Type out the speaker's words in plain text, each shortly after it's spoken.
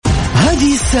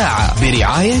هذه الساعة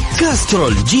برعاية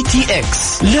كاسترول جي تي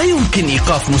اكس. لا يمكن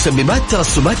إيقاف مسببات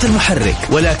ترسبات المحرك،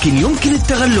 ولكن يمكن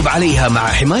التغلب عليها مع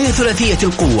حماية ثلاثية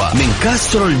القوة من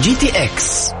كاسترول جي تي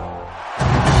اكس.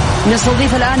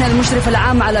 نستضيف الآن المشرف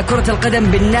العام على كرة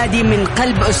القدم بالنادي من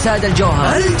قلب أستاذ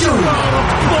الجوهر. الجولة.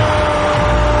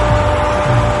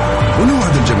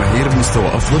 ونوعد الجماهير بمستوى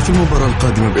أفضل في المباراة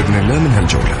القادمة بإذن الله من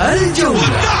هالجولة.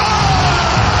 الجولة.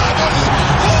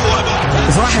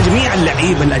 بصراحة جميع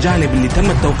اللعيبة الأجانب اللي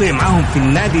تم التوقيع معهم في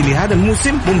النادي لهذا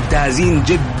الموسم ممتازين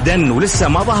جدا ولسه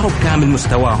ما ظهروا بكامل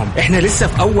مستواهم. احنا لسه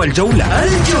في أول جولة.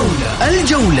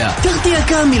 الجولة تغطية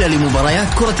كاملة لمباريات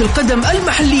كرة القدم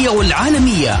المحلية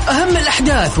والعالمية، أهم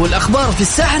الأحداث والأخبار في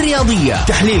الساحة الرياضية،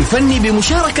 تحليل فني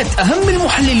بمشاركة أهم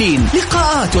المحللين،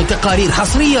 لقاءات وتقارير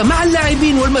حصرية مع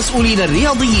اللاعبين والمسؤولين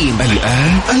الرياضيين.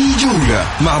 الآن الجولة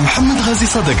مع محمد غازي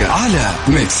صدقة على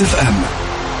ميكس اف ام.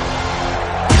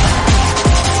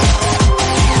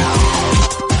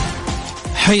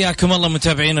 حياكم الله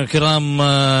متابعينا الكرام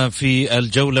في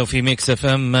الجولة وفي ميكس اف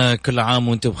ام. كل عام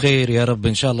وانتم بخير يا رب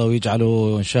إن شاء الله،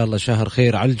 ويجعلوا إن شاء الله شهر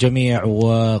خير على الجميع،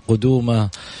 وقدومه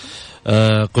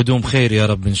قدوم خير يا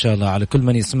رب إن شاء الله على كل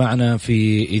من يسمعنا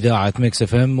في إذاعة ميكس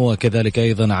اف ام، وكذلك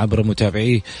أيضا عبر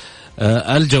متابعيه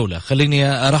الجولة.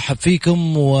 خليني أرحب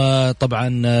فيكم، وطبعا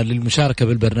للمشاركة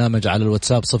بالبرنامج على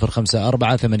الواتساب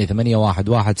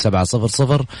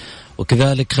 0548811700،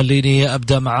 وكذلك خليني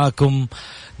أبدأ معاكم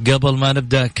قبل ما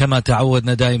نبدأ كما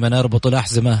تعودنا دائما اربطوا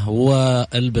الأحزمة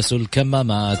والبسوا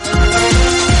الكمامات.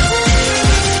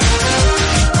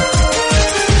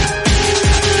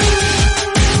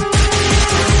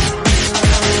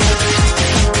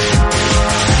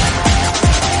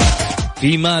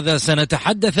 في ماذا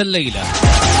سنتحدث الليلة؟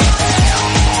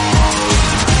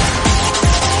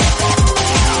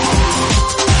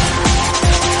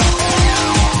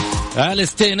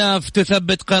 الاستئناف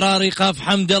تثبت قرار إيقاف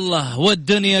حمد الله،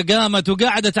 والدنيا قامت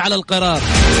وقعدت على القرار.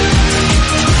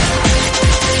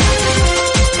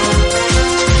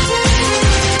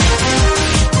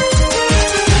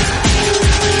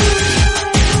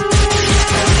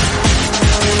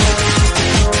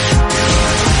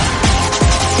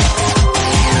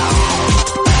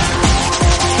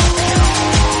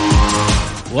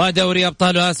 ودوري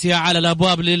أبطال آسيا على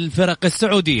الأبواب للفرق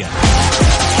السعودية.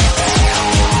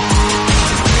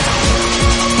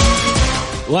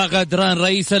 وغدران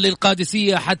رئيسا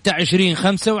للقادسية حتى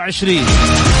 2025.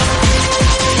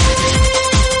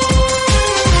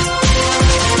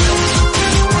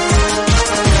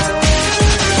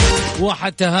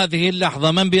 وحتى هذه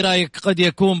اللحظة من برأيك قد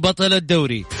يكون بطل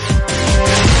الدوري؟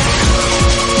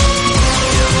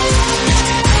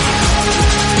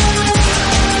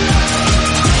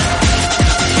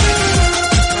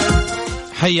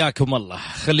 حياكم الله.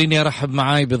 خليني أرحب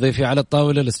معاي بضيفي على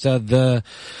الطاولة الأستاذ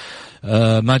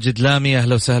ماجد لامي.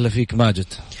 أهلا وسهلا فيك ماجد.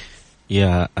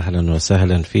 يا أهلا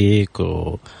وسهلا فيك،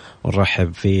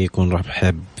 ونرحب فيك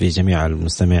ونرحب في جميع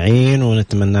المستمعين،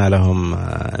 ونتمنى لهم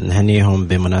نهنيهم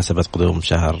بمناسبة قدوم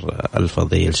شهر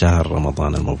الفضيل، شهر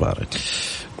رمضان المبارك.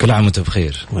 كل عام وانت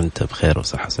بخير. وانت بخير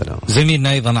وصحة وسلامة.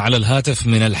 زميلنا أيضا على الهاتف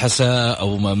من الحسا،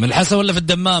 أو من الحسا ولا في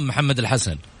الدمام، محمد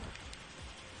الحسن.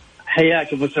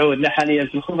 حياك ابو سعود. لا حاليا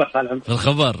في الخبر. طال في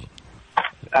الخبر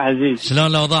عزيز. شلون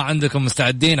الأوضاع عندكم؟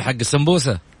 مستعدين حق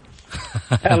السمبوسة؟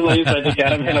 الله يسعدك يا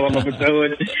رب. هلا والله ابو سعود.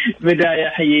 بداية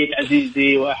احييك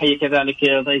عزيزي، واحيي كذلك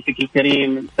ضيفك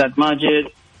الكريم الاستاذ ماجد،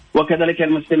 وكذلك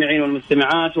المستمعين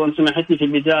والمستمعات. وان سمحت لي في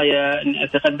البداية ان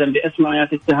اتقدم باسم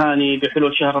ايات التهاني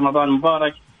بحلول شهر رمضان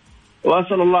المبارك،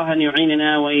 واسال الله ان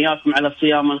يعيننا واياكم على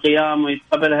الصيام والقيام،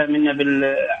 ويتقبلها منا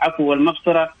بالعفو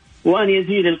والمغفرة، وأن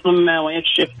يزيل القمة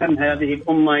ويكشف عن هذه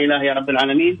الأمة إله يا رب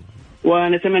العالمين.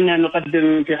 ونتمنى أن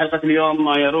نقدم في حلقة اليوم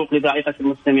ما يروق لذائقة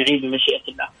المستمعين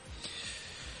بمشيئة الله.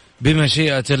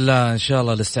 بمشيئة الله إن شاء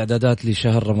الله. الاستعدادات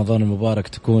لشهر رمضان المبارك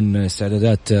تكون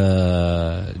استعدادات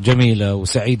جميلة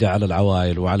وسعيدة على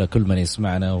العوائل وعلى كل من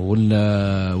يسمعنا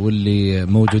واللي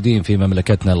موجودين في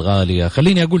مملكتنا الغالية.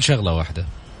 خليني أقول شغلة واحدة.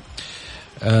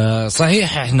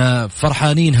 صحيح احنا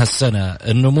فرحانين هالسنة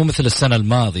انه مو مثل السنة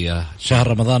الماضية. شهر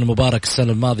رمضان المبارك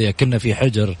السنة الماضية كنا في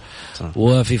حجر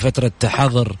وفي فترة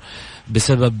حظر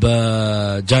بسبب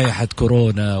جائحة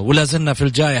كورونا، ولا زلنا في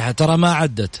الجائحة. ترى ما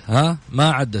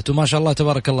عدت وما شاء الله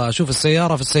تبارك الله. اشوف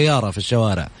السيارة في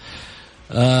الشوارع.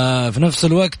 في نفس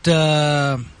الوقت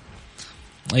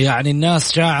يعني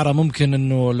الناس شاعرة ممكن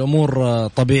أنه الأمور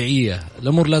طبيعية.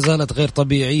 الأمور لا زالت غير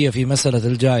طبيعية في مسألة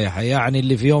الجائحة. يعني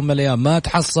اللي في يوم من الأيام ما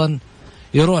تحصن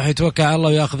يروح يتوكل على الله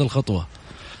ويأخذ الخطوة.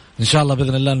 إن شاء الله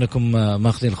بإذن الله أنكم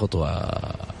ماخذين الخطوة.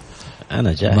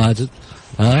 أنا جاهز ماجد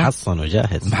محصن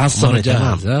وجاهز. محصن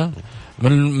وجاهز.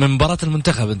 من مباراة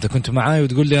المنتخب أنت كنت معاي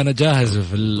وتقول لي أنا جاهز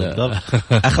في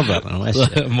أخضر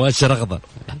مؤشر أخضر.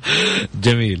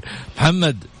 جميل.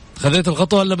 محمد خذيت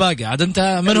الخطوة ولا باقي؟ عاد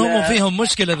أنت منهم وفيهم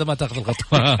مشكلة إذا ما تأخذ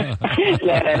الخطوة.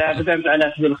 لا بدأت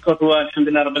على أخذ الخطوة الحمد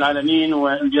لله رب العالمين،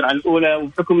 والجرعة الأولى،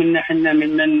 وبحكم إن إحنا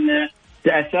من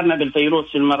تأثرنا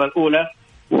بالفيروس في المرة الأولى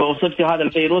وأصبت هذا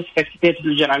الفيروس فاكتفيت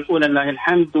بالجرعة الأولى لله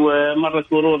الحمد،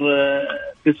 ومرت مرور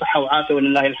بصحة وعافية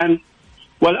ولله الحمد،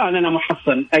 والآن أنا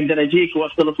محصن أقدر أجيك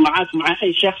وأختلط معك مع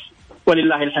أي شخص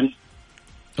ولله الحمد.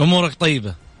 أمورك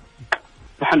طيبة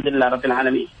الحمد لله رب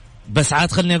العالمين. بس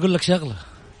عاد خلني أقول لك شغلة،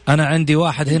 أنا عندي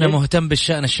واحد هنا مهتم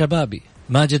بالشأن الشبابي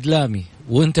ماجد لامي،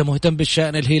 وأنت مهتم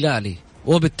بالشأن الهلالي،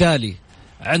 وبالتالي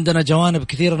عندنا جوانب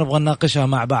كثيرة نبغى نناقشها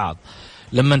مع بعض.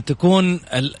 لما تكون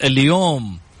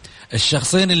اليوم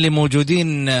الشخصين اللي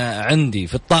موجودين عندي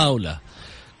في الطاولة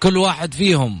كل واحد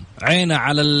فيهم عينه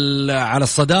على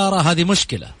الصدارة، هذه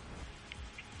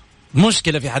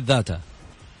مشكلة في حد ذاتها.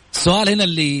 السؤال هنا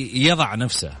اللي يضع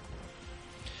نفسه،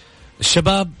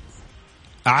 الشباب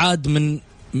عاد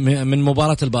من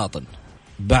مباراة الباطن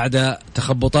بعد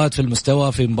تخبطات في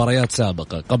المستوى في مباريات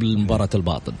سابقة قبل مباراة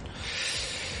الباطن.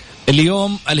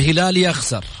 اليوم الهلال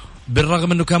يخسر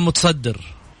بالرغم أنه كان متصدر،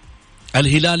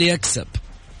 الهلال يكسب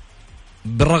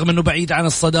بالرغم أنه بعيد عن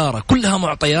الصدارة. كلها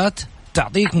معطيات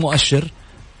تعطيك مؤشر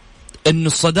أن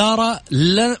الصدارة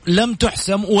لم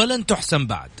تحسم ولن تحسم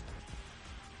بعد.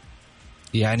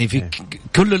 يعني في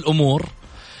كل الأمور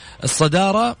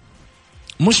الصدارة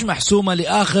مش محسومة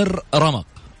لآخر رمق.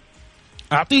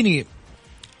 أعطيني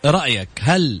رأيك،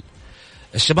 هل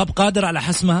الشباب قادر على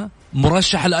حسمها؟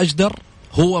 مرشح الأجدر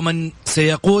هو من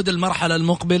سيقود المرحلة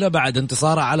المقبلة بعد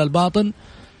انتصاره على الباطن؟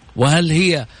 وهل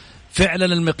هي فعلا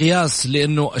المقياس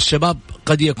لأنه الشباب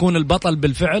قد يكون البطل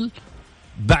بالفعل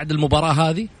بعد المباراة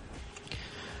هذه؟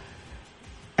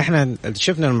 احنا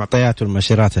شفنا المعطيات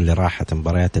والمؤشرات اللي راحت،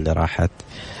 المباريات اللي راحت.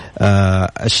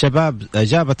 الشباب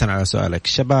إجابة على سؤالك،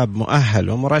 الشباب مؤهل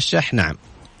ومرشح نعم،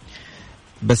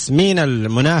 بس مين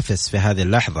المنافس في هذه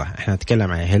اللحظة؟ احنا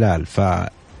نتكلم عن الهلال،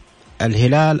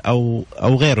 فالهلال أو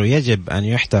غيره يجب أن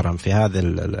يحترم في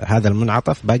هذا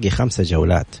المنعطف. باقي 5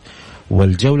 جولات،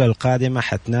 والجولة القادمة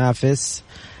حتنافس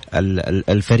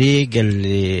الفريق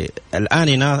اللي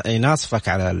الآن يناصفك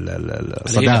على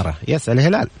الصدارة. يسأل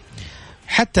الهلال،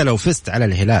 حتى لو فزت على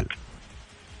الهلال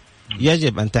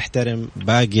يجب أن تحترم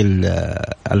باقي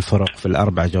الفرق في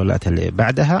ال4 جولات اللي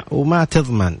بعدها، وما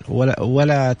تضمن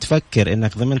ولا تفكر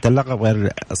إنك ضمنت اللقب غير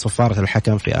صفارة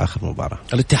الحكم في آخر مباراة.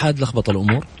 الاتحاد لخبط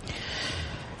الأمور.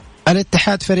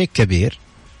 الاتحاد فريق كبير،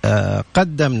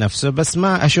 قدم نفسه، بس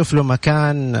ما أشوف له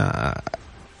مكان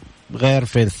غير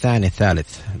في الثاني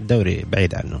الثالث، الدوري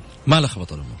بعيد عنه. ما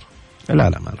لخبط الأمور؟ لا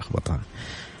ما لخبطها.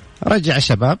 رجع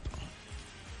الشباب،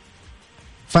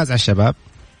 فاز على الشباب،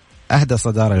 أهدى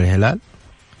صدارة للهلال،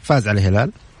 فاز على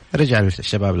الهلال، رجع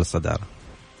الشباب للصدارة.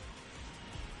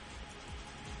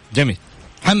 جميل.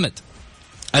 محمد،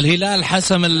 الهلال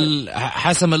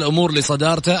حسم الأمور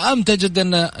لصدارته، أم تجد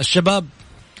أن الشباب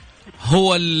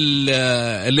هو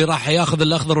اللي راح ياخذ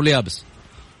الأخضر واليابس؟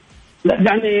 لا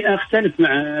يعني أختلف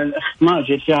مع الأخ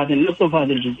ماجد في هذه النقطة وفي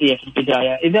هذه الجزئية. في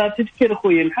البداية إذا تذكر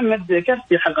أخوي محمد ذكرت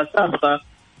في حلقة سابقة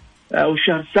أو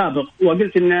الشهر السابق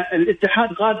وقلت أن الاتحاد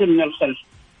قادم من الخلف،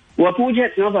 وفي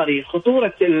وجهة نظري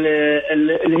خطورة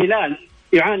الهلال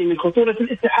يعاني من خطورة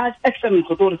الاتحاد أكثر من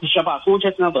خطورة الشباب في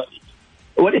وجهة نظري.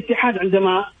 والاتحاد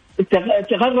عندما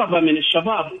تغرب من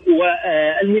الشباب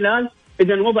والهلال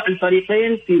إذن وضع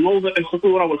الفريقين في موضع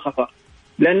الخطورة والخطر،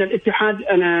 لأن الاتحاد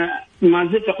أنا ما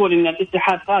زلت أقول أن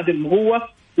الاتحاد قادم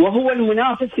وهو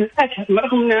المنافس الأكثر،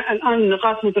 رغم أن الآن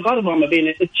النقاط متقاربة ما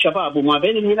بين الشباب وما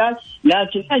بين الهلال،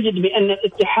 لكن أجد بأن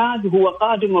الاتحاد هو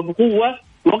قادم بقوة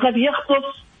وقد يخطف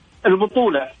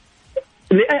البطولة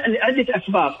لعدة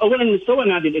أسباب. أولا مستوى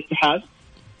نادي الاتحاد،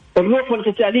 الروح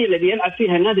والقتالية الذي يلعب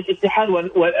فيها نادي الاتحاد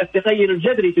والتغير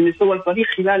الجذري في مستوى الفريق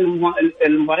خلال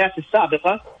المباريات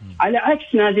السابقة، على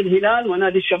عكس نادي الهلال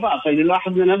ونادي الشباب.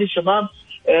 فنلاحظ أن نادي الشباب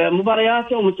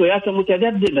مبارياته ومستوياته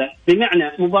متذبذبة،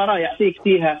 بمعنى مباراة يعطيك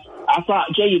فيها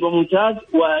عطاء جيد وممتاز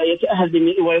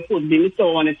ويتأهل ويفوز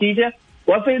بمستوى ونتيجة،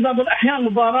 وفي بعض الأحيان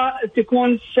مباراة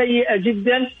تكون سيئة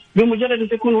جدا بمجرد أن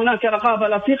تكون هناك رقابة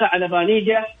لصيقة على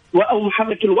بانيجا أو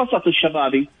محرك الوسط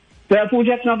الشبابي. ففي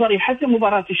وجهة نظري حتى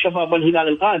مباراة الشباب والهلال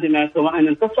القادمة سواء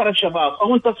انتصر الشباب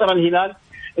أو انتصر الهلال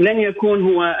لن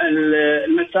يكون هو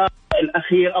المسار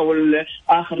الأخير أو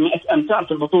آخر 100 أمتار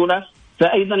في البطولة.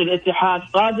 فأيضا الاتحاد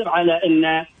قادر على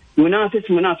أن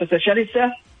ينافس منافسة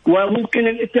شرسة، وممكن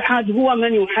الاتحاد هو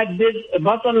من يحدد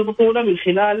بطل البطولة من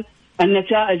خلال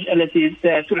النتائج التي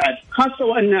ستلعب، خاصة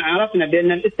وأن عرفنا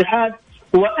بأن الاتحاد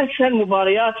هو أسهل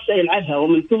مباريات سيلعبها،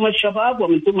 ومن ثم الشباب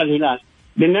ومن ثم الهلال.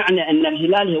 بمعنى أن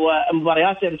الهلال هو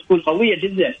مبارياته بتكون قوية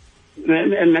جدا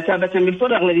مثابة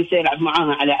بالفرق الذي سيلعب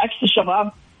معها، على عكس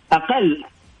الشباب أقل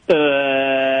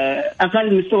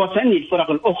مستوى فني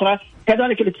الفرق الأخرى.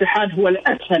 كذلك الاتحاد هو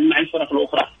الأسهل مع الفرق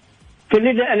الأخرى.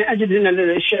 فلذا أنا أجد أن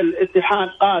الاتحاد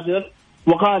قادر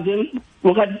وقادم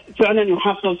وقد فعلا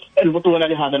يحقق البطولة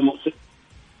لهذا الموسم.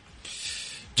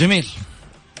 جميل،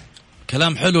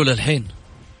 كلام حلو للحين،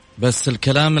 بس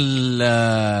الكلام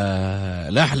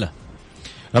الأحلى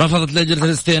رفضت لجنة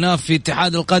الاستئناف في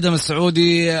اتحاد القدم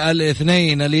السعودي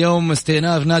الاثنين اليوم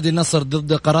استئناف نادي النصر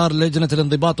ضد قرار لجنة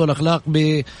الانضباط والأخلاق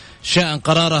بشأن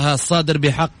قرارها الصادر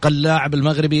بحق اللاعب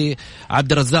المغربي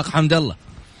عبد الرزاق حمد الله.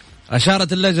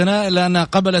 أشارت اللجنة إلى أنها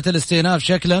قبلت الاستئناف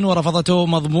شكلا ورفضته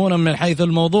مضمونا من حيث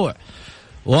الموضوع،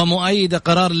 ومؤيدة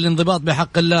قرار الانضباط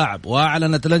بحق اللاعب.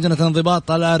 وأعلنت لجنة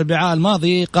الانضباط الأربعاء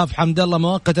الماضي إيقاف حمد الله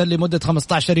مؤقتا لمدة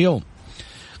 15 يوم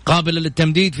قابل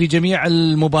للتمديد في جميع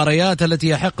المباريات التي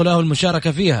يحق له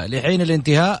المشاركة فيها لحين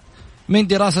الانتهاء من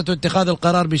دراسة اتخاذ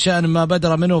القرار بشأن ما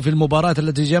بدر منه في المباراة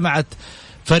التي جمعت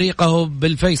فريقه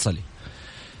بالفيصلي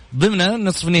ضمن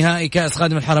نصف نهائي كأس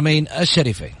خادم الحرمين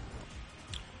الشريفين.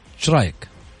 ايش رايك؟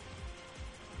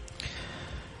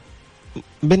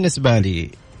 بالنسبة لي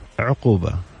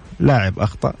عقوبة، لاعب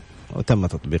أخطأ وتم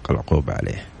تطبيق العقوبة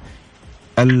عليه.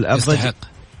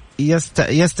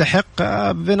 يستحق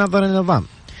بنظر النظام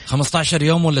 15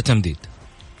 يوم ولا تمديد؟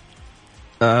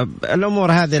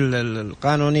 الأمور هذه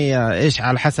القانونية إيش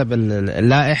على حسب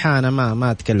اللائحة، أنا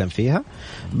ما أتكلم فيها،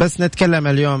 بس نتكلم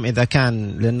اليوم إذا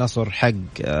كان للنصر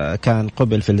حق كان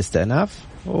قبل في الاستئناف،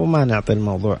 وما نعطي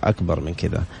الموضوع أكبر من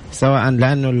كذا، سواء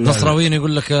لأنه النصراويين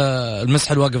يقول لك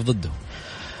المسحل واقف ضده،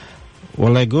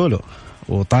 والله يقولوا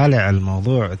وطالع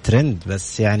الموضوع ترند،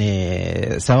 بس يعني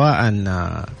سواء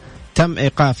تم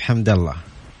إيقاف حمد الله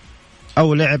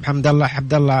أو لعب حمد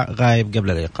الله غايب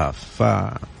قبل الإيقاف،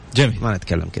 جميل ما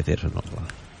نتكلم كثير في الموضوع.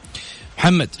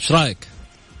 محمد ايش رايك؟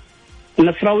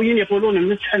 النصراويين يقولون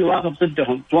المسحل واقف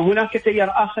ضدهم، وهناك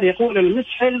تيار آخر يقول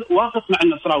المسحل واقف مع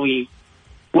النصراويين.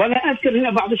 وأنا أذكر هنا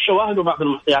بعض الشواهد وبعض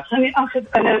المعطيات. خليني أخذ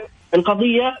أنا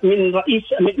القضية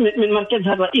من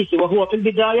مركزها الرئيسي، وهو في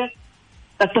البداية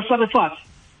التصرفات،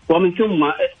 ومن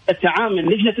ثم التعامل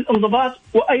لجنة الانضباط،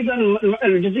 وأيضا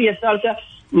الجزئية الثالثة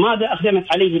ماذا أخدمت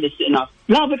عليه الاستئناف.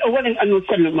 لابد أولا أن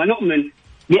نسلم ونؤمن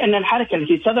بأن الحركة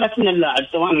التي صدرت من اللاعب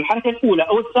سواء الحركة الأولى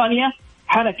أو الثانية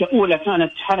حركة أولى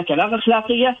كانت حركة لا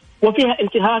أخلاقية وفيها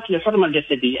انتهاك للحرمة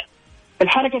الجسدية.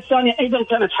 الحركة الثانية أيضا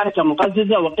كانت حركة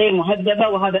مقززة وغير مهذبة،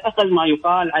 وهذا أقل ما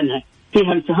يقال عنها،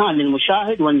 فيها امتهان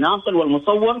للمشاهد والناقل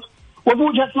والمصور،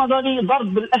 وبوجهة نظري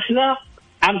ضرب بالأخلاق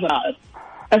عرض رائع.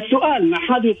 السؤال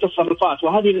مع هذه التصرفات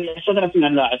وهذه اللي صدرت من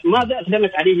اللاعب، ماذا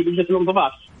أقدمت عليه لجنة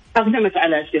الانضباط؟ أقدمت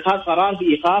على اتخاذ قرار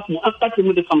بإيقاف مؤقت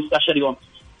لمدة 15 يوم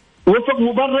وفق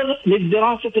مبرر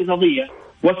للدراسة القضية.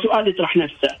 والسؤال يطرح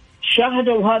نفسه،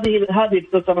 شاهدوا هذه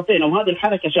التصرفين أو هذه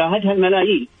الحركة شاهدها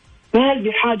الملايين، فهل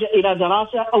بحاجة إلى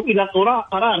دراسة أو إلى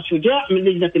قرار شجاع من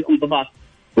لجنة الانضباط؟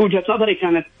 وجهة نظري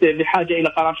كانت بحاجة إلى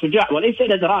قرار شجاع وليس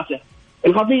إلى دراسة.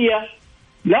 القضية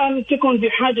لا تكون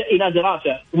بحاجة إلى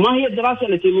دراسة، وما هي الدراسة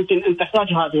التي ممكن أن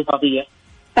تحتاج هذه القضية؟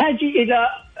 أجي إلى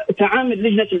تعامل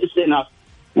لجنة الاستئناف،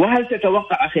 وهل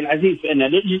تتوقع أخي العزيز أن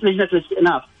لجنة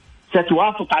الاستئناف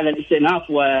ستوافق على الاستئناف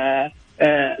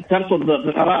وترفض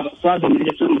القرار الصادر من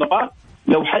لجنة الانضباط؟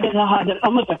 لو حدث هذا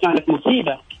الأمر فكانت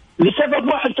مصيبة لسبب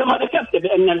واحد كما ذكرت،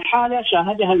 بأن الحالة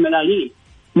شاهدها الملايين،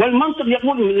 والمنطق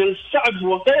يقول من الصعب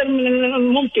وغير من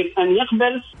الممكن أن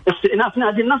يقبل استئناف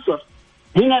نادي النصر.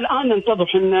 هنا الآن ننتظر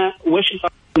أن وش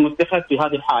القرار المتخذ في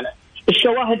هذه الحالة.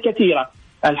 الشواهد كثيرة،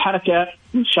 الحركة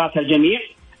شافها الجميع،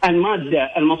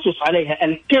 المادة المنصوص عليها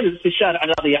الكل في الشارع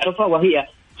الرياضي يعرفها، وهي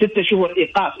 6 شهور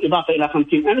إيقاف إضافة إلى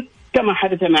 50,000 كما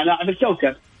حدث مع لاعب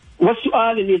الكوكب.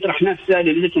 والسؤال اللي يطرح نفسه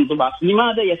للجنة الانضباط،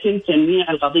 لماذا يتم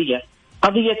تنميع القضية؟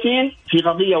 قضيتين في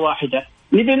قضية واحدة.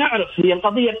 نبي نعرف هي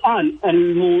القضية الآن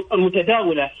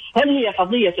المتداولة، هل هي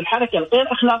قضية الحركة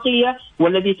الغير أخلاقية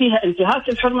والذي فيها انتهاك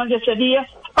الحرمة الجسدية،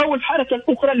 أو الحركة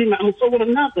الأخرى اللي مع مصور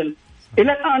الناقل؟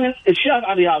 إلى الآن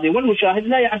الشارع الرياضي والمشاهد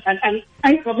لا يعرف عن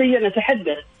أي قضية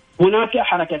نتحدث. هناك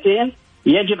حركتين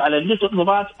يجب على لجنة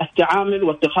الانضباط التعامل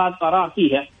واتخاذ قرار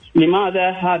فيها. لماذا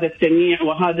هذا التنميع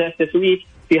وهذا التسويف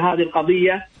في هذه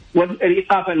القضية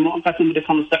والإيقاف المؤقت لمدة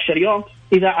 15 يوم؟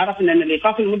 إذا عرفنا أن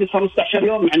الإيقاف لمدة 15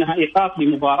 يوم معناها إيقاف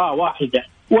لمباراة واحدة،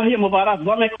 وهي مباراة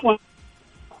ضمك،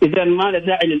 إذا ما لا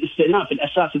داعي للاستئناف في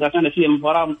الأساس إذا كانت هي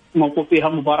مباراة موقوف فيها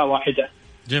مباراة واحدة.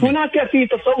 جميل. هناك في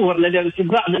تصور لدى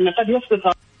الاتباع أن قد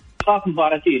يصدر إيقاف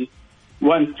مباراتين،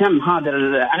 وأن تم هذا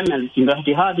العمل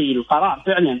في هذه القرار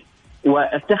فعلا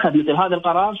واتخذ مثل هذا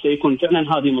القرار سيكون فعلا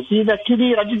هذه مصيبة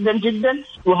كبيرة جدا جدا،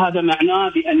 وهذا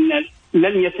معناه بأن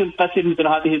لن يتم قتل مثل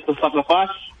هذه التصرفات،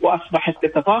 وأصبحت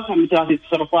تتفاقم مثل هذه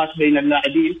التصرفات بين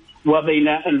اللاعبين وبين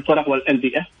الفرق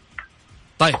والأندية.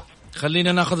 طيب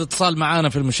خلينا ناخذ اتصال معانا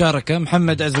في المشاركة.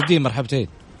 محمد عز الدين، مرحبتين.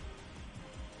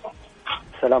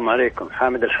 السلام عليكم.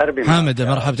 حامد الحربي. حامد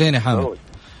مرحبتين يا حامد.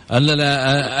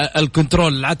 لا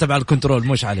الكنترول، العتب على الكنترول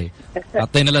مش عليه.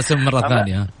 أعطينا الاسم مرة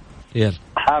ثانية. يلا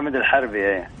حامد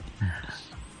الحربي.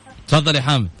 تفضل يا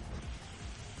حامد.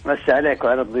 مسي عليك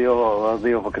وعلى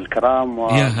ضيوفك الكرام،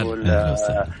 وأقول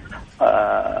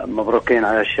مبروكين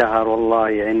على الشهر، والله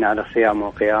يعيننا على صيامه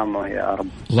وقيامه يا رب.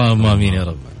 اللهم آمين يا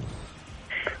رب.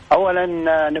 أولا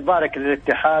نبارك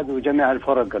للاتحاد وجميع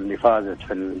الفرق اللي فازت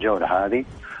في الجولة هذه،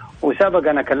 وسبق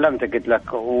أنا كلمتك قلت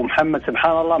لك، ومحمد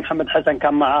سبحان الله محمد حسن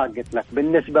كان معاك، قلت لك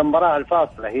بالنسبة للمباراة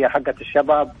الفاصلة هي حقة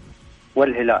الشباب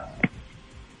والهلال،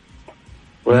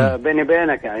 وبيني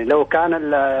بينك يعني لو كان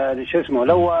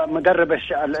لو مدرب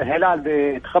الهلال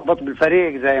بيتخبط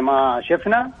بالفريق زي ما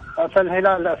شفنا،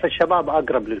 فالهلال في الشباب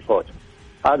أقرب للفوز.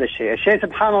 هذا الشيء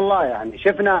سبحان الله، يعني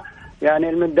شفنا يعني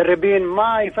المدربين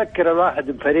ما يفكر الواحد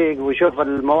بفريق ويشوف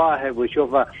المواهب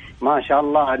ويشوف ما شاء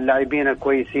الله اللاعبين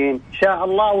الكويسين، شاء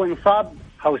الله وانصاب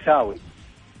هوساوي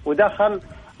ودخل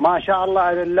ما شاء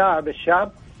الله اللاعب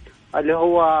الشاب اللي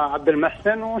هو عبد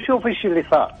المحسن، وشوف ايش اللي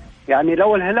صار. يعني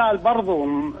لو الهلال برضو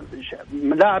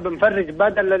لاعب مفرج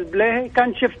بدل البلاي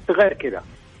كان شفت غير كذا.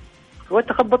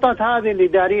 والتخبطات هذه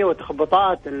الإدارية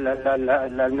وتخبطات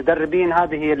المدربين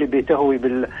هذه هي اللي بتهوي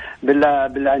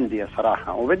بالأندية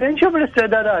صراحة. وبدأ نشوف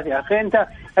الاستعدادات يا أخي. أنت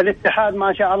الاتحاد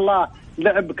ما شاء الله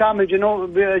لعب كامل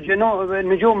جنوب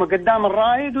نجومه قدام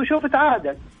الرائد وشوف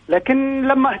تعادل، لكن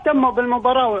لما اهتموا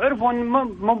بالمباراة وعرفوا أن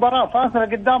مباراة فاصلة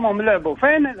قدامهم لعبوا.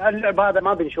 فين اللعب هذا؟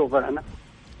 ما بنشوفه هنا.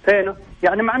 فينه؟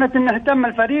 يعني معناته أن اهتم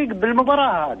الفريق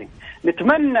بالمباراة هذه.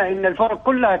 نتمنى أن الفرق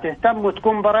كلها تهتم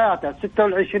وتكون مبارياتها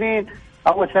 26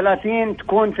 أو 30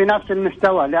 تكون في نفس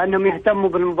المستوى، لأنهم يهتموا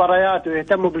بالمباريات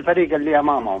ويهتموا بالفريق اللي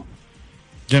أمامهم.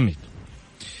 جميل.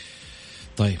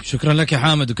 طيب شكرا لك يا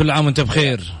حامد، وكل عام وانت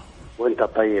بخير. وانت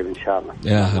طيب إن شاء الله.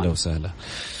 يا هلا وسهلا.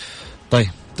 طيب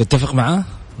تتفق معاه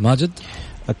ماجد؟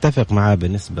 أتفق معاه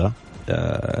بالنسبة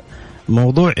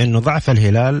موضوع إنه ضعف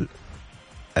الهلال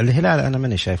أنا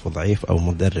ماني شايفه ضعيف أو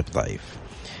مدرب ضعيف.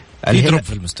 يضرب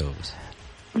في المستوى بس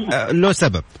له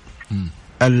سبب.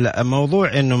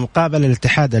 الموضوع إنه مقابل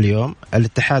الاتحاد اليوم،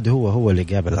 الاتحاد هو اللي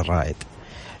قابل الرائد.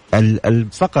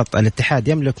 فقط الاتحاد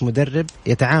يملك مدرب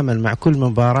يتعامل مع كل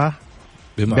مباراة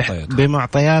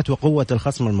بمعطيات وقوة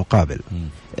الخصم المقابل.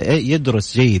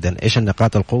 يدرس جيدا إيش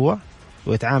النقاط القوة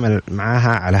ويتعامل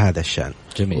معها على هذا الشأن.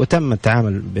 جميل. وتم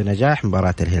التعامل بنجاح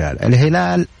مباراة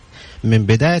الهلال من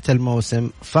بداية الموسم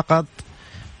فقط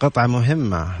قطعة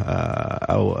مهمة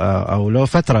أو لو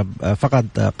فترة فقط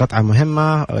قطعة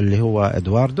مهمة اللي هو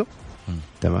إدواردو.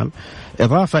 تمام.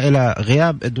 إضافة إلى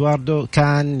غياب إدواردو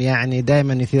كان يعني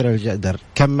دائما يثير الجدل.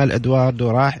 كمل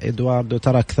إدواردو، راح إدواردو،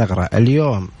 ترك ثغرة.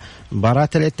 اليوم مباراة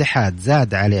الاتحاد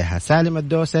زاد عليها سالم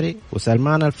الدوسري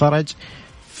وسلمان الفرج،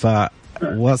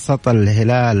 فوسط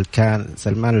الهلال كان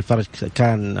سلمان الفرج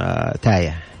كان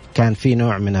تايه، كان في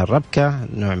نوع من الربكة،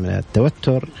 نوع من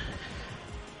التوتر.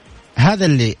 هذا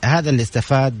اللي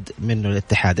استفاد منه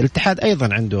الاتحاد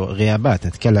أيضا عنده غيابات.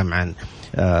 نتكلم عن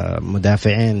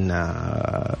مدافعين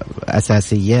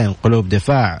أساسيين، قلوب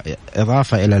دفاع،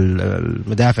 إضافة إلى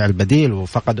المدافع البديل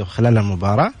وفقدوا خلال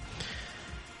المباراة.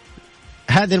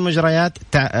 هذه المجريات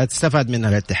تستفاد منها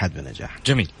الاتحاد بنجاح.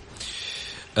 جميل.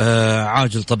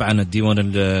 عاجل طبعا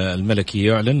الديوان الملكي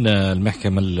يعلن،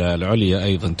 المحكمة العليا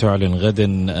أيضا تعلن غدا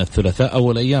الثلاثاء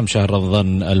أول أيام شهر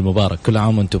رمضان المبارك. كل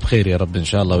عام وانتم بخير يا رب إن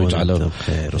شاء الله، ويجعله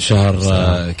شهر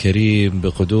كريم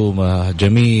بقدومه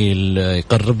جميل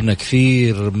يقربنا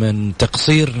كثير من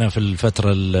تقصيرنا في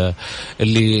الفترة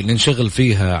اللي ننشغل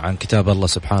فيها عن كتاب الله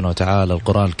سبحانه وتعالى،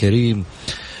 القرآن الكريم،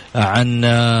 عن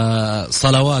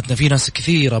صلواتنا. في ناس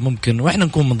كثيرة ممكن وإحنا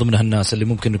نكون من ضمن الناس اللي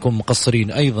ممكن نكون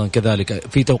مقصرين أيضا كذلك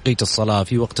في توقيت الصلاة،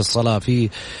 في وقت الصلاة، في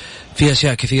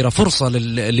أشياء كثيرة. فرصة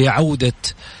لعودة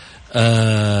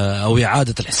أو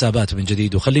إعادة الحسابات من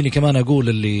جديد. وخليني كمان أقول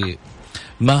اللي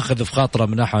ما أخذ في خاطره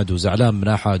من أحد وزعلان من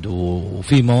أحد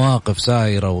وفي مواقف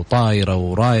سايرة وطايرة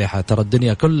ورايحة، ترى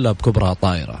الدنيا كلها بكبرها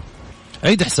طايرة.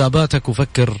 عيد حساباتك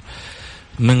وفكر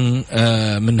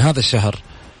من هذا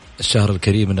الشهر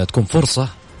الكريم أنها تكون فرصة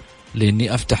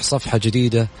لأني أفتح صفحة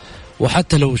جديدة.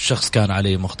 وحتى لو الشخص كان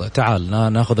عليه مخطئ،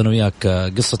 تعال ناخذ أنا وياك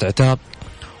قصة عتاب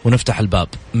ونفتح الباب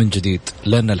من جديد،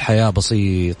 لأن الحياة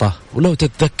بسيطة. ولو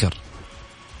تتذكر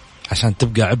عشان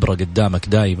تبقى عبرة قدامك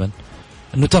دائما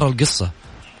أنه ترى القصة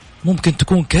ممكن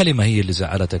تكون كلمة هي اللي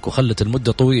زعلتك وخلت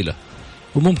المدة طويلة،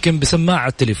 وممكن بسماعة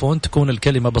التليفون تكون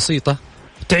الكلمة بسيطة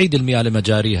تعيد المياه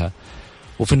لمجاريها،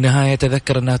 وفي النهاية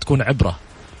تذكر أنها تكون عبرة،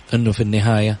 أنه في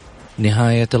النهاية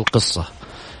نهاية القصة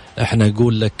احنا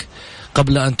نقول لك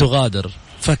قبل أن تغادر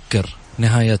فكر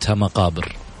نهايتها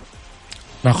مقابر.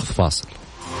 ناخذ فاصل.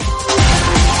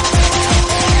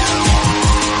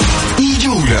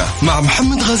 الجولة مع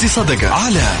محمد غازي صدقة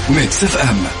على ميكس اف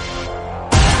ام.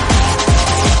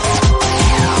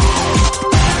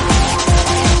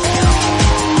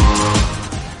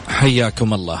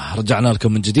 حياكم الله، رجعنا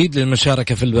لكم من جديد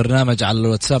للمشاركة في البرنامج على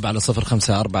الواتساب على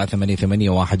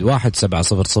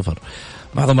 0548811700.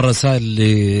 معظم الرسائل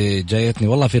اللي جايتني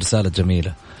والله في رسالة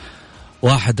جميلة.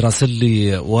 واحد راسل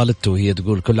لي والدته وهي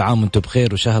تقول كل عام وانتم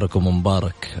بخير وشهركم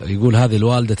مبارك. يقول هذه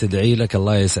الوالدة تدعي لك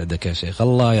الله يسعدك يا شيخ،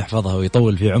 الله يحفظها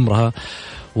ويطول في عمرها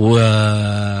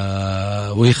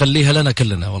ويخليها لنا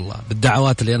كلنا. والله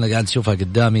بالدعوات اللي أنا قاعد أشوفها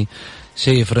قدامي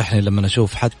شيء يفرحني لما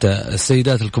أشوف حتى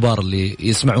السيدات الكبار اللي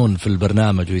يسمعون في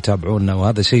البرنامج ويتابعونا،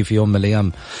 وهذا شيء في يوم من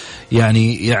الأيام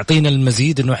يعني يعطينا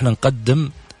المزيد إنه إحنا نقدم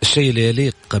الشيء اللي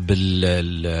يليق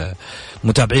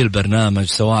بالمتابعين البرنامج،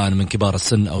 سواء من كبار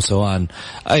السن أو سواء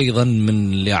أيضا من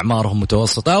اللي أعمارهم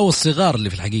متوسطة أو الصغار اللي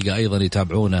في الحقيقة أيضا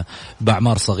يتابعونا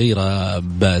بأعمار صغيرة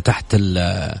تحت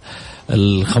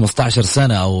 15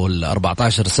 سنة أو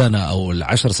 14 سنة أو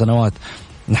 10 سنوات.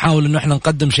 نحاول إنه إحنا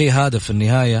نقدم شيء هادف في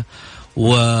النهاية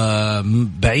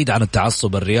وبعيد عن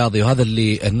التعصب الرياضي، وهذا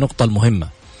اللي النقطة المهمة.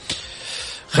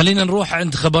 خلينا نروح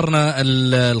عند خبرنا.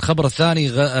 الخبر الثاني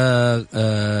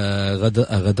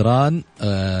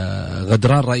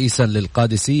غدران رئيسا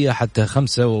للقادسية حتى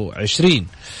 25.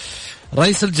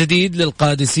 رئيس الجديد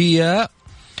للقادسية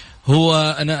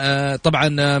هو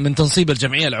طبعا من تنصيب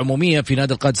الجمعية العمومية في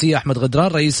نادي القادسية أحمد غدران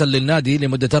رئيسا للنادي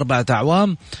لمدة 4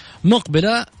 أعوام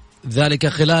مقبلة، ذلك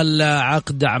خلال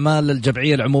عقد أعمال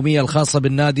الجمعية العمومية الخاصة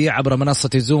بالنادي عبر منصة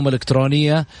زوم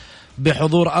الإلكترونية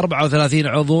بحضور 34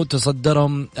 عضو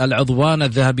تصدرهم العضوان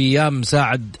الذهبيان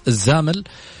مساعد الزامل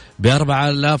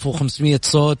ب4500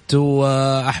 صوت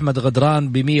وأحمد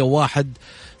غدران ب101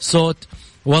 صوت.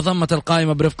 وضمت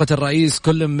القائمة برفقة الرئيس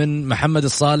كل من محمد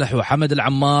الصالح وحمد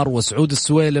العمار وسعود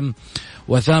السويلم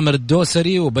وثامر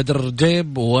الدوسري وبدر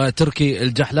الرجيب وتركي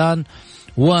الجحلان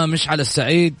ومشعل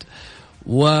السعيد.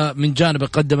 ومن جانب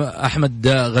قدم أحمد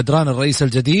غدران الرئيس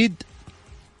الجديد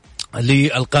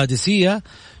للقادسية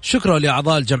شكرا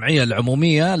لأعضاء الجمعية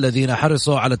العمومية الذين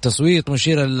حرصوا على التصويت،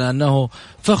 مشيرا لأنه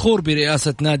فخور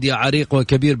برئاسة نادي عريق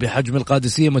وكبير بحجم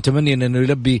القادسية، متمنيا أنه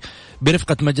يلبي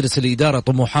برفقة مجلس الإدارة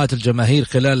طموحات الجماهير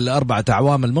خلال 4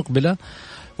 أعوام المقبلة.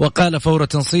 وقال فور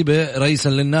تنصيبه رئيسا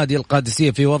للنادي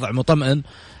القادسية في وضع مطمئن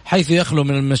حيث يخلو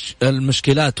من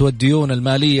المشكلات والديون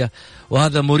المالية،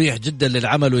 وهذا مريح جدا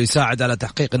للعمل ويساعد على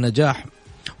تحقيق النجاح،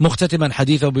 مختتما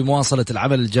حديثه بمواصلة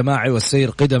العمل الجماعي والسير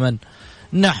قدما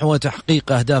نحو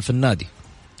تحقيق أهداف النادي.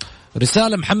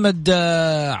 رسالة محمد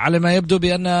على ما يبدو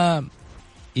بأن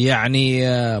يعني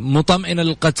مطمئنة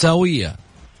للقدساوية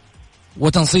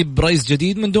وتنصيب رئيس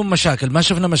جديد من دون مشاكل. ما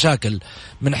شفنا مشاكل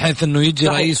من حيث أنه يجي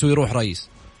صحيح. رئيس ويروح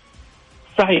رئيس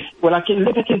صحيح، ولكن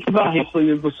لفت انتباهي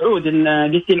أخوي أبو سعود أن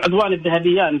قلت العضوان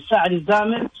الذهبيان مساعد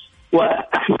الزامل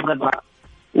وأحمد غدران.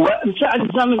 ومساعد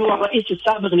الزامل هو الرئيس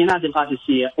السابق لنادي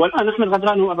القادسية، والآن أحمد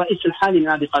غدران هو الرئيس الحالي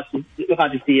لنادي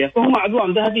القادسية، فهم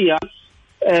عضوان ذهبيان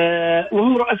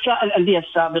وهم رؤساء الأندية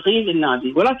السابقين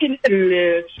للنادي. ولكن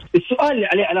السؤال اللي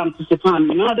عليه علامة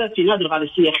استفهام، لماذا في نادي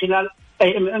القادسية خلال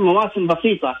مواسم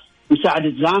بسيطة مساعد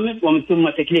الزامل ومن ثم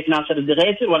تكليف ناصر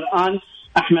الدغيثر والآن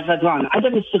أحمد غدران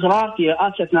عدم استقرار في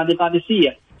رئاسة نادي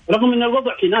القادسية، رغم أن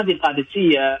الوضع في نادي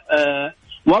القادسية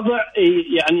وضع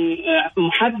يعني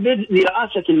محدد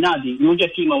لرئاسة النادي، يوجد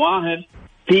في مواهب،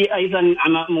 في أيضا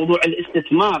موضوع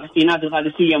الاستثمار في نادي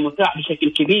القادسية متاح بشكل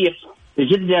كبير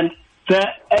جدا.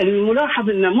 فالملاحظ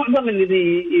أن معظم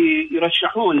الذي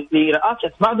يرشحون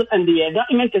لرئاسة بعض الأندية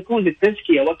دائما تكون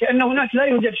بالتزكية، وكأن هناك لا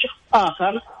يوجد شخص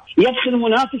آخر يدخل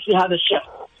منافس لهذا الشخص.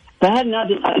 فهل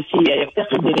نادي القادسية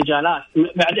يفتقد لرجالات؟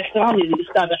 بعد احترامي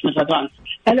للأستاذ أحمد غدران،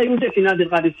 هل يوجد في نادي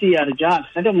القادسية رجال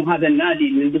خدموا هذا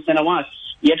النادي منذ سنوات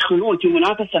يدخلون في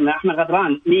منافسة مع أحمد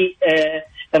غدران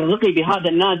للرقي بهذا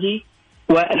النادي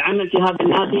والعمل في هذا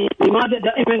النادي؟ لماذا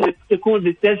دائما تكون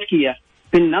بالتزكية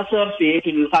في النصر في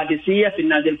القادسية في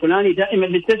النادي الفلاني دائما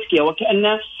بالتزكية، وكأن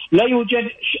لا يوجد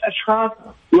أشخاص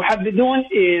يحددون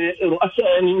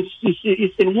رؤساء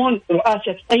يستلمون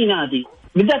رئاسة أي نادي،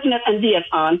 بالذات من الأندية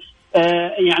الآن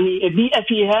يعني بيئة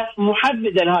فيها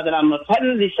محددة لهذا الأمر.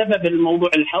 هل لسبب الموضوع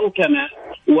الحوكمة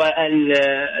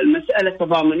والمسألة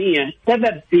التضامنية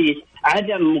سبب في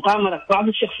عدم مقامرة بعض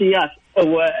الشخصيات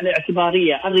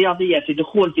والاعتبارية الرياضية في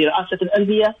دخول في رئاسة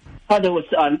الأندية، هذا هو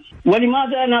السؤال.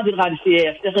 ولماذا نادي القادسية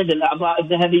يفتقد الأعضاء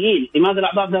الذهبيين؟ لماذا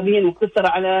الأعضاء الذهبيين مقتصرة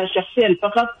على شخصين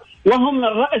فقط وهم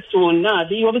الرأس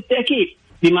والنادي؟ وبالتأكيد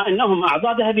بما أنهم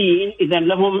أعضاء ذهبيين إذا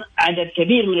لهم عدد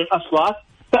كبير من الأصوات،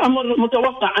 فأمر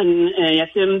متوقع أن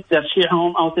يتم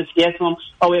ترشيحهم أو تزكيتهم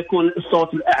أو يكون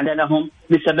الصوت الأعلى لهم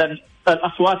بسبب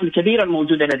الأصوات الكبيرة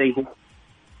الموجودة لديهم.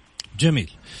 جميل.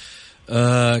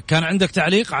 كان عندك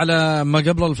تعليق على ما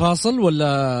قبل الفاصل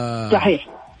ولا؟ صحيح.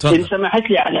 إن سمحت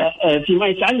لي على فيما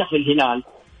يتعلق بالهلال،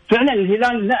 فعلا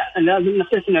الهلال لا لازم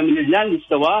نستثنى من الهلال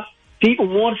مستواه في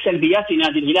أمور سلبيات في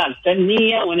نادي الهلال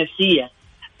فنية ونفسية.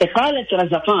 إقالة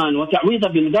رزقان وتعويضه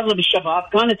بمدرب الشباب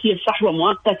كانت هي صحوة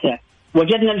مؤقتة.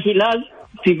 وجدنا الهلال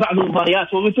في بعض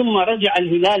المباريات ومن ثم رجع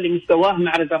الهلال لمستواه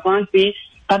مع رزقان في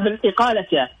قبل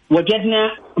إقالته.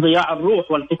 وجدنا ضياع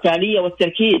الروح والقتالية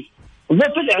والتركيز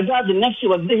وفي الإعداد النفسي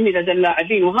والذهني لدى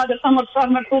اللاعبين، وهذا الأمر صار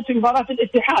ملحوظ في مباراة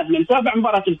الاتحاد. من تابع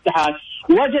مباراة الاتحاد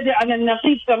وجد على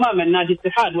النقيض تماما نادي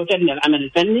الاتحاد. وجدنا العمل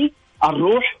الفني،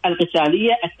 الروح،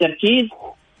 القتالية، التركيز،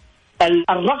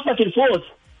 الرغبة في الفوز،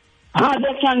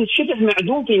 هذا كان شبه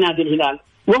معدوم في نادي الهلال.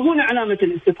 وهنا علامة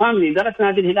الاستفهام لإدارة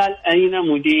نادي الهلال، أين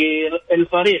مدير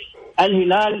الفريق؟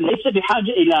 الهلال ليس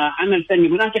بحاجة إلى عمل فني،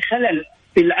 هناك خلل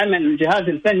في العمل الجهاز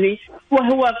الفني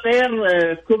وهو غير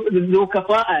ذو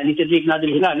كفاءة لتدريب نادي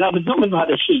الهلال، لا بد نؤمن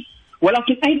بهذا الشيء.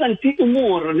 ولكن أيضا في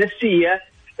أمور نفسية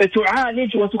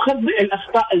تعالج وتخبئ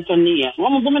الأخطاء الفنية،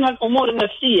 ومن ضمنها الأمور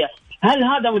النفسية. هل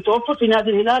هذا متوفر في نادي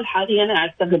الهلال؟ حاليا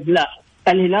أعتقد لا.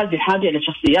 الهلال بحاجة إلى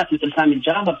شخصيات مثل سامي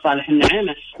الجابر، صالح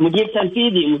النعيمة، مدير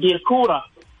تنفيذي، مدير كورة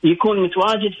يكون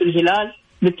متواجد في الهلال.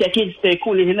 بالتأكيد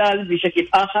سيكون الهلال بشكل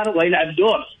آخر ويلعب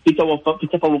دور في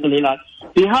تفوق الهلال.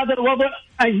 في هذا الوضع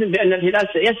أجزم بأن الهلال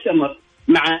سيستمر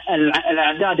مع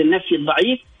الأعداد النفسي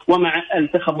الضعيف ومع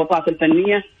التخبطات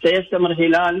الفنية، سيستمر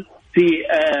الهلال في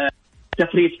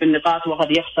تفريط في النقاط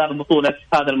وقد يخسر بطولة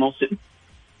هذا الموسم.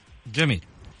 جميل.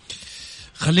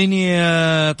 خليني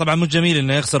طبعا مش جميل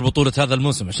انه يخسر بطولة هذا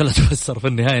الموسم عشان لا تفسر في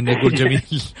النهاية اني اقول جميل.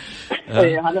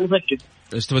 هذا متأكد.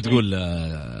 ايش تبغى تقول؟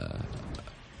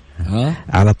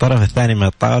 على الطرف الثاني من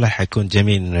الطاولة حيكون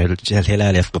جميل إنه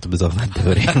الهلال يسقط بزوج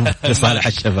الدوري لصالح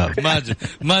الشباب.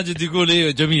 ماجد يقول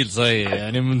إيه جميل صحيح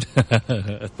يعني من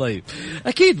طيب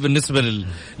أكيد بالنسبة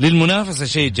للمنافسة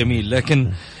شيء جميل،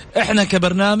 لكن إحنا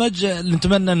كبرنامج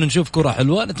نتمنى أن نشوف كرة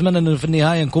حلوة، نتمنى أن في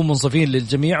النهاية نكون منصفين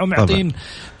للجميع ومعطين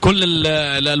كل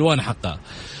الألوان حقها.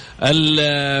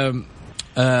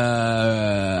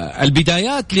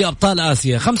 البدايات لأبطال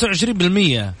آسيا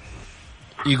 25%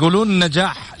 يقولون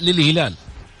نجاح للهلال،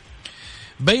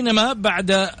 بينما بعد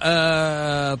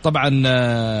طبعا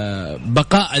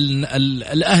بقاء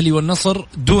الأهلي والنصر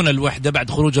دون الوحدة بعد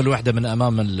خروج الوحدة من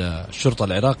أمام الشرطة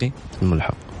العراقي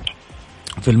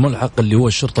في الملحق اللي هو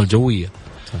الشرطة الجوية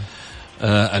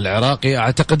العراقي.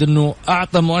 أعتقد أنه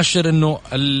أعطى مؤشر أنه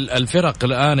الفرق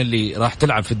الآن اللي راح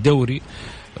تلعب في الدوري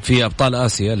في أبطال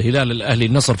آسيا الهلال الأهلي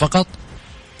النصر فقط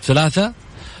 3،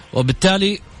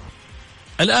 وبالتالي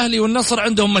الأهلي والنصر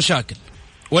عندهم مشاكل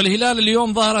والهلال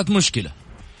اليوم ظهرت مشكلة.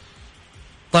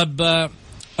 طب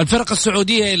الفرق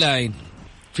السعودية إلى أين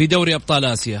في دوري أبطال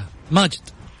آسيا؟ ماجد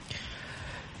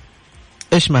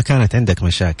إيش ما كانت عندك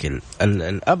مشاكل،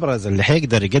 الأبرز اللي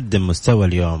حيقدر يقدم مستوى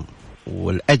اليوم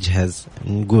والأجهز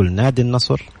نقول نادي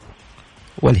النصر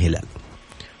والهلال،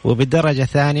 وبالدرجة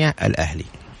ثانية الأهلي.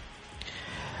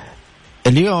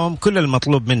 اليوم كل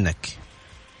المطلوب منك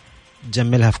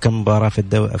تجملها في كم مباراة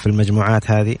في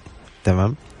المجموعات هذه،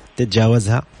 تمام،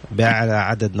 تتجاوزها بأعلى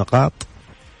عدد نقاط،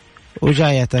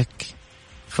 وجايتك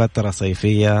فترة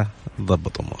صيفية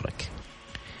ضبط أمورك.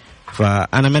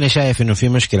 فأنا ماني شايف إنه في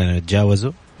مشكلة إنه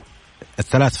يتجاوزوا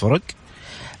الثلاث فرق.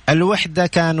 الوحدة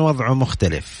كان وضعه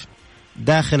مختلف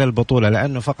داخل البطولة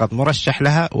لأنه فقط مرشح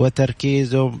لها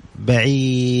وتركيزه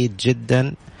بعيد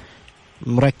جدا،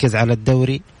 مركز على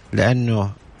الدوري،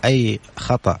 لأنه أي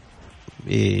خطأ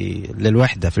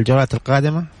للوحدة في الجولات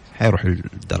القادمة حيروح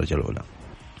للدرجة الأولى.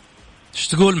 ايش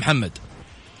تقول محمد؟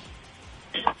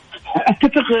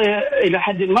 أتفق إلى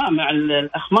حد ما مع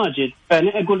الأخ ماجد.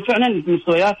 أنا أقول فعلا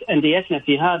مستويات أنديتنا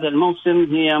في هذا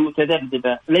الموسم هي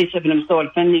متذبذبة، ليس بالمستوى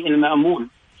الفني المأمول،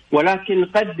 ولكن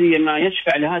قد ما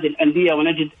يشفع لهذه الأندية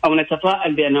ونجد أو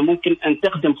نتفائل بأنها ممكن أن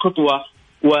تقدم خطوة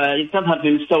وتظهر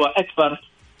بمستوى أكبر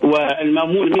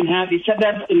والمأمول منها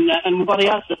بسبب أن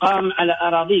المباريات تقام على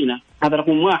أراضينا. هذا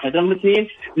رقم 1. رقم 2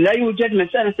 لا يوجد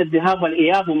مسألة الذهاب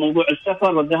والإياب وموضوع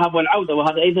السفر والذهاب والعودة،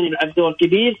 وهذا أيضا يلعب دور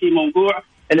كبير في موضوع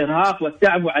الإرهاق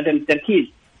والتعب وعدم التركيز.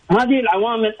 هذه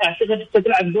العوامل أعتقد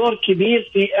ستلعب دور كبير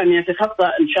في أن يتخطى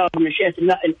إن شاء الله مشيئة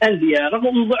الله الأندية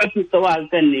رغم ضعف مستواها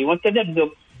الفني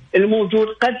والتذبذب الموجود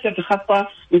قد تتخطى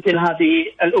مثل هذه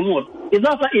الأمور.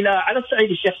 إضافة إلى على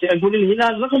الصعيد الشخصي أقول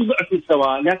الهلال رغم ضعف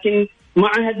مستواه، لكن ما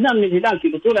عهدناه من الهلال في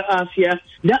بطولة آسيا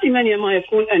دائما ما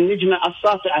يكون النجمة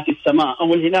الساطعة في السماء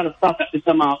أو الهلال الساطع في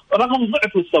السماء رغم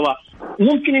ضعف مستواه.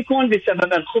 ممكن يكون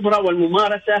بسبب الخبرة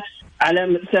والممارسة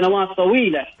على سنوات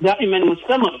طويلة، دائما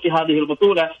مستمر في هذه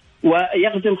البطولة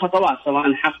ويقدم خطوات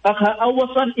سواء حققها أو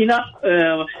وصل إلى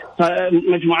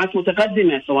مجموعات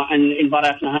متقدمة سواء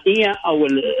المباريات النهائية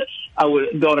أو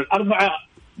دور الأربعة.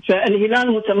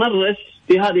 فالهلال متمرس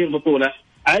في هذه البطولة.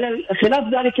 على خلاف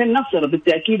ذلك النصر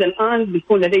بالتأكيد الآن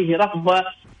بيكون لديه رغبة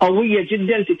قوية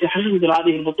جدا في تحقيق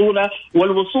هذه البطولة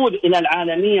والوصول إلى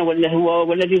العالمية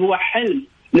والذي هو حلم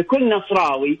لكل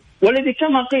نصراوي، والذي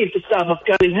كما قيل في السابق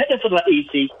كان الهدف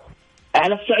الرئيسي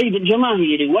على الصعيد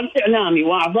الجماهيري والإعلامي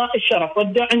وأعضاء الشرف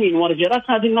والداعمين ورجالات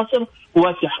نادي النصر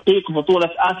هو تحقيق بطولة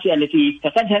آسيا التي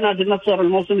افتقدها نادي النصر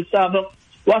الموسم السابق،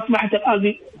 وأصبحت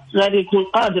الآن غير يكون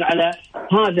قادر على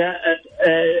هذا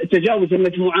تجاوز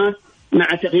المجموعات مع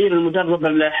تغيير المدرب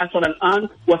اللي حصل الآن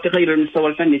وتغيير المستوى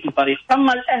الفني في الفريق.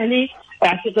 أما الأهلي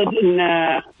أعتقد أن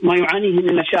ما يعانيه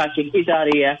من مشاكل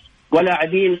إدارية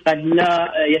ولاعبين قد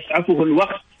لا يسعفه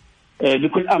الوقت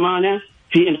بكل أمانة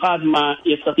في إنقاذ ما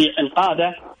يستطيع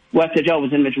إنقاذه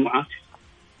وتجاوز المجموعات.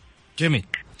 جميل.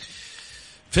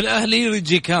 في الأهلي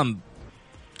ريجي كامب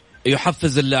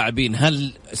يحفز اللاعبين،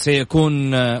 هل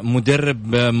سيكون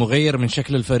مدرب مغير من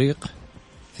شكل الفريق؟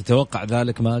 تتوقع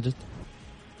ذلك ماجد؟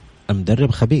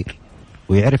 مدرب خبير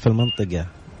ويعرف المنطقة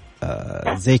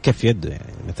زي كف يده،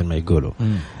 يعني مثل ما يقولوا.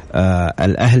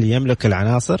 الأهلي يملك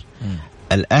العناصر.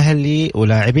 الأهلي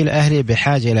ولاعبي الأهلي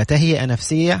بحاجة إلى تهيئة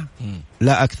نفسية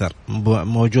لا أكثر.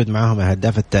 موجود معهم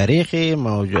الهداف التاريخي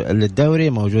للدوري،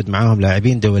 موجود معهم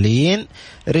لاعبين دوليين.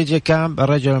 ريجي كامب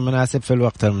الرجل المناسب في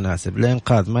الوقت المناسب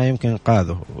لإنقاذ ما يمكن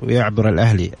إنقاذه ويعبر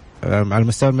الأهلي على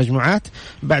مستوى المجموعات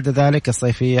بعد ذلك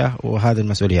الصيفية، وهذه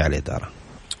المسؤولية على الإدارة.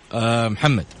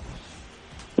 محمد،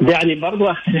 يعني برضو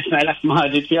أختلف مع الأخ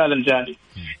ماجد في هذا الجانب.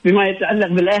 بما يتعلق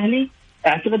بالأهلي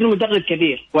أعتقد المدرب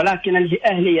كبير، ولكن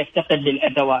الأهلي يفتقد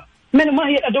للأدوات. ما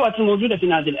هي الأدوات الموجودة في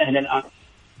نادي الأهلي الآن؟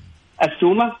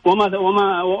 السومة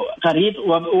وما قريب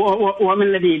ومن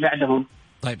الذي بعدهم.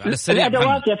 طيب على السريع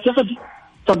الأدوات يفتقد.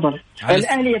 تفضل.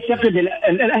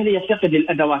 الأهلي يفتقد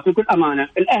الأدوات بكل أمانة.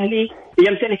 الأهلي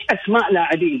يمتلك أسماء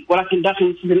لاعبين، ولكن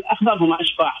داخل الأخضر هم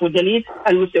أشباح، والدليل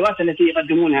المستويات التي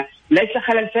يقدمونها. ليس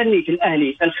خلل فني في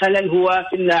الأهلي، الخلل هو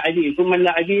في اللاعبين ثم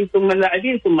اللاعبين ثم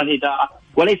اللاعبين ثم الإدارة،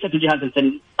 وليس في الجهاز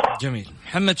الفني. جميل.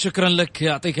 محمد شكرا لك،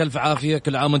 يعطيك ألف عافية،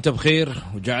 كل عام وانت بخير،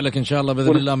 وجعلك إن شاء الله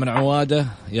بإذن الله من عواده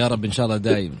يا رب إن شاء الله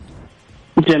دائم.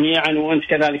 جميعا وانت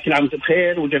كذلك كل عام وانت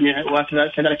بخير،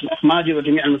 وكذلك الاخ ماجد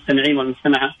وجميع المستمعين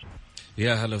والمستمعات.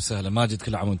 يا هلا وسهلا ماجد،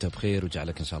 كل عام وانت بخير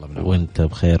وجعلك ان شاء الله من وانت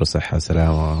بخير وصحه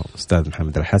وسلامه استاذ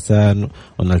محمد الحسن،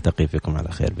 ونلتقي فيكم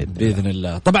على خير باذن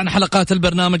الله. طبعا حلقات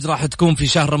البرنامج راح تكون في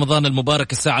شهر رمضان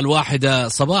المبارك الساعه 1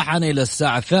 صباحا الى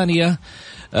الساعه 2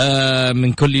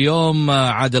 من كل يوم،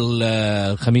 عدا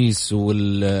الخميس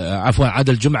عفوا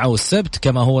عدا الجمعه والسبت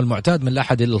كما هو المعتاد من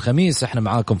الاحد الى الخميس. احنا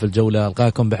معاكم في الجوله،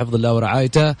 القاكم بحفظ الله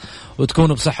ورعايته،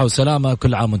 وتكونوا بصحه وسلامه،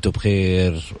 كل عام وانتم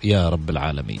بخير يا رب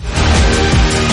العالمين.